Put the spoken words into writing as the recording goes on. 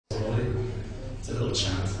little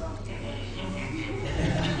chant.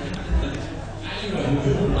 Anyway,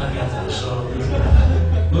 like after the show,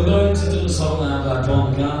 we're going to do a song now by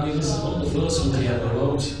Paul McCartney. This is one of the first ones he ever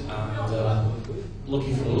wrote, and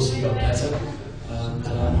lucky for us, he got better. And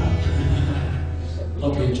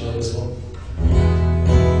hope you enjoy this one.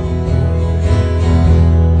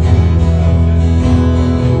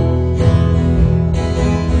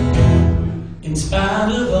 In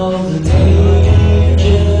spite of all the danger, in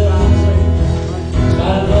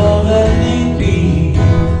spite of all that may be,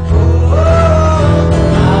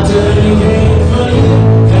 I'll do anything for you,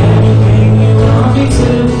 anything you want me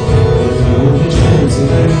to, if you'll be true to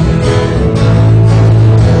me.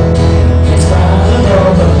 In spite of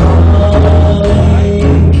all the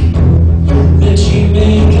heartache that you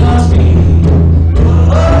may cause me,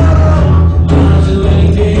 I'll do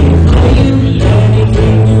anything for you,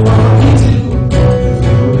 anything you want me to.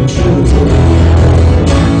 True to me.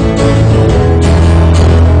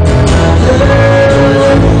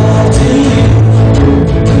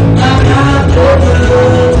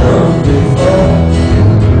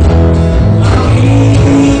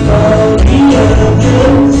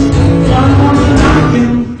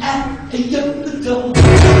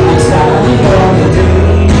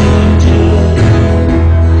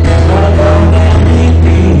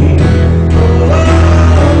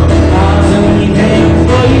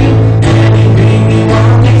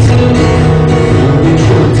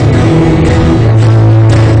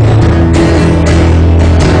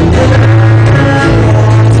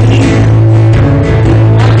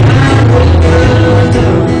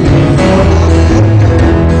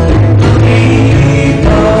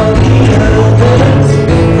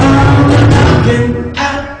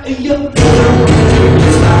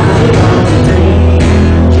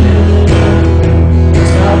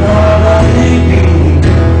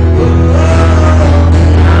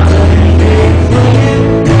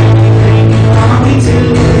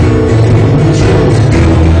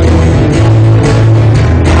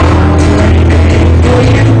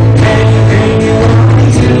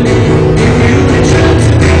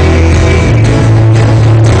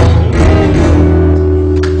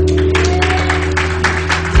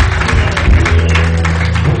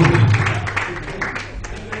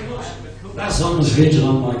 Featured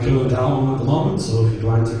on my current album at the moment, so if you'd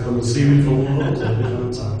like to come and see me for one of those, I'll be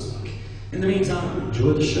fantastic. In the meantime,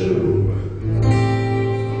 enjoy the show.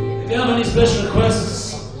 If you have any special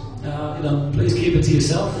requests, please keep it to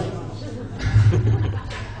yourself.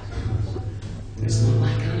 It's not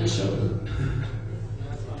my kind of show.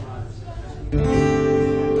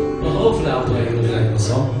 Well, hopefully I'll play a good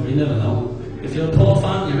song. You never know. If you're a poor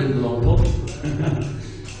fan, you're in the wrong pub.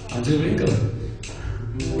 I do England.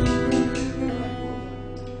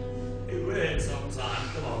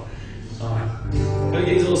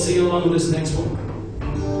 I'll see you along with this next one.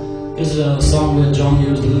 This is a song where John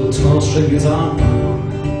used a little 12-string guitar.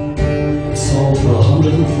 It's sold for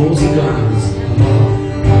 140 grams.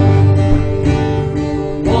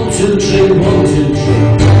 1, 2, 3, 1, 2, 3.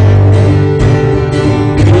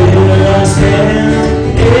 Here I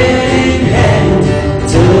stand, in hand,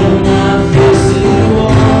 turn my face to the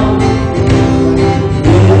wall.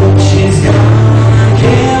 She's gone, I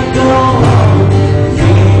can't go on.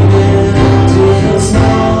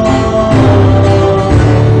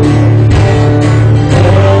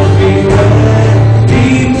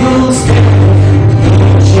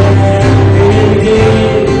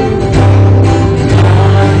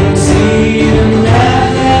 I can see them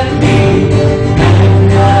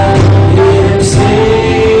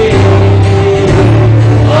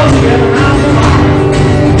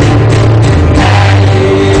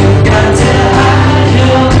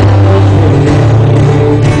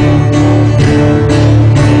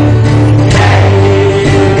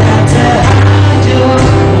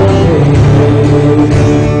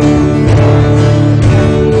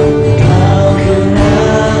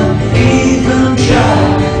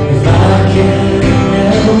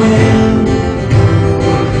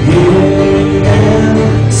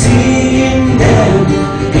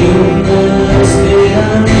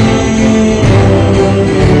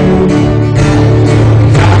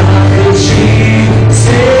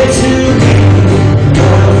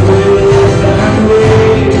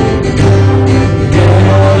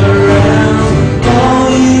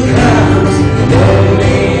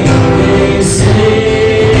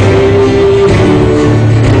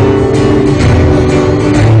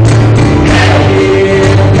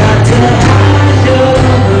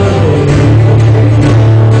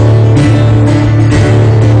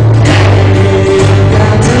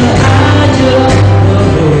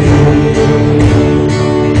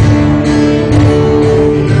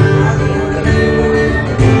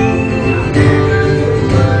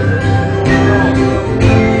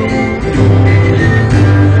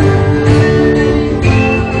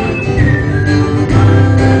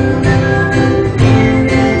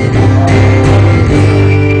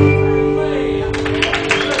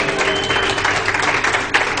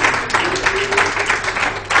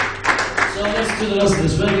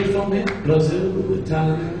good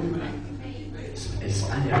time.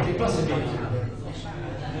 España, ¿qué pasa aquí?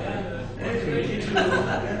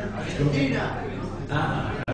 Ah.